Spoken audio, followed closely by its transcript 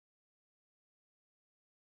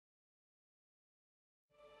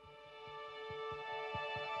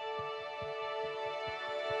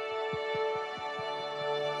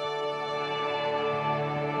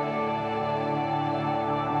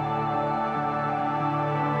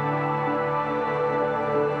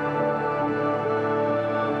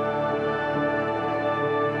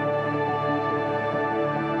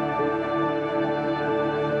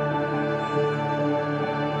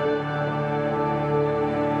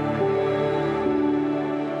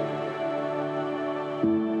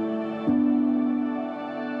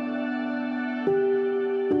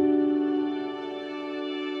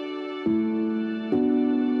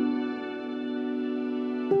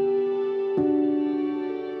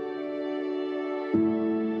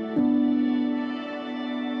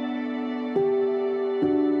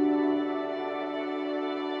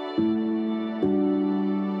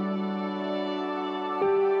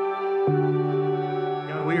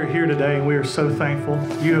are here today, and we are so thankful.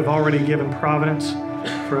 You have already given providence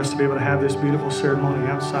for us to be able to have this beautiful ceremony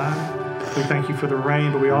outside. We thank you for the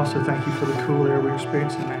rain, but we also thank you for the cool air we're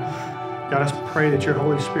experiencing now. God, I pray that your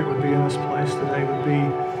Holy Spirit would be in this place today, would be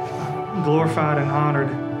glorified and honored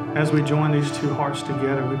as we join these two hearts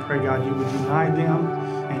together. We pray, God, you would unite them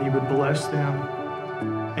and you would bless them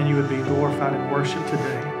and you would be glorified in worship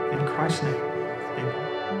today. In Christ's name, amen.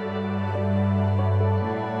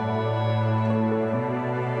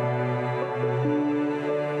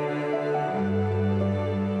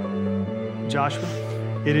 Joshua,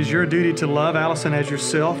 it is your duty to love Allicyn as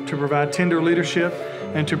yourself, to provide tender leadership,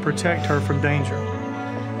 and to protect her from danger.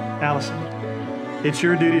 Allicyn, it's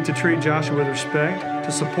your duty to treat Joshua with respect,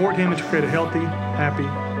 to support him, and to create a healthy, happy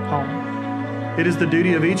home. It is the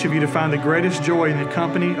duty of each of you to find the greatest joy in the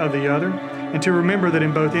company of the other, and to remember that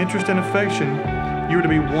in both interest and affection, you are to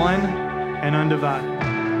be one and undivided.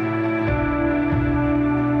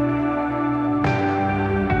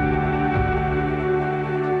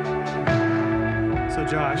 So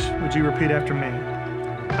Josh, would you repeat after me?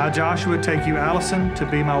 I, Joshua, take you, Allicyn, to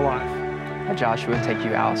be my wife. I, Joshua, take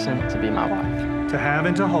you, Allicyn, to be my wife. To have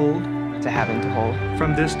and to hold. To have and to hold.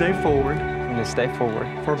 From this day forward. From this day forward.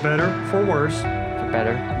 For better, for worse. For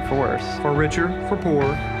better and for worse. For richer, for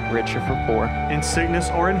poorer. Richer for poor. In sickness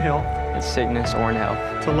or in health. In sickness or in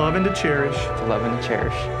health. To love and to cherish. To love and to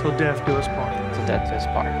cherish. Till death do us part. Till death do us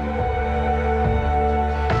part.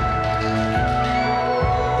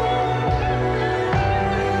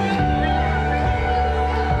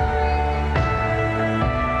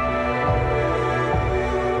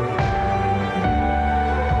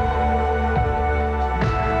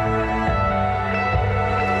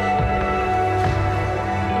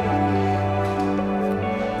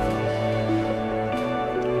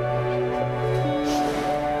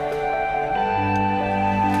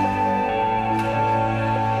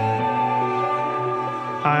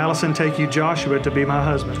 I, Allicyn, take you, Joshua, to be my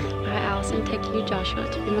husband. I, Allicyn, take you, Joshua,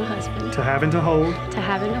 to be my husband. To have and to hold. To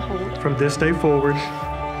have and to hold. From this day forward.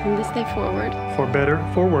 From this day forward. For better,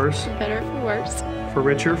 for worse. For better, for worse. For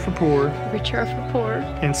richer, for poorer. For richer or for poor.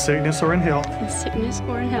 In sickness or in health. In sickness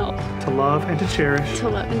or in health. To love and to cherish. To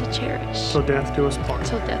love and to cherish. Till death do us part.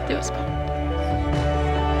 Till death do us part.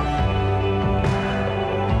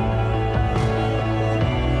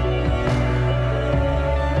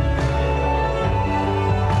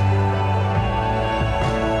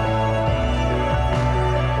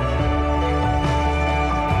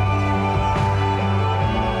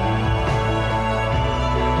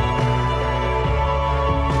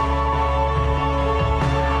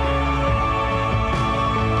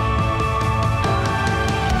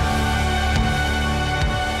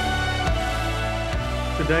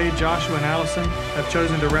 Today, Joshua and Allicyn have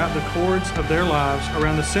chosen to wrap the cords of their lives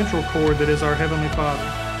around the central cord that is our Heavenly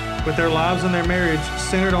Father. With their lives and their marriage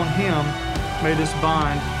centered on Him, may this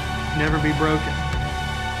bond never be broken.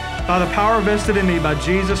 By the power vested in me by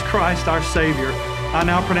Jesus Christ, our Savior, I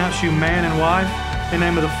now pronounce you man and wife in the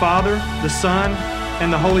name of the Father, the Son,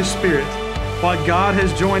 and the Holy Spirit. What God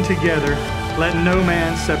has joined together, let no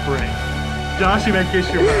man separate. Josh, you may kiss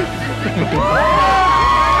your wife.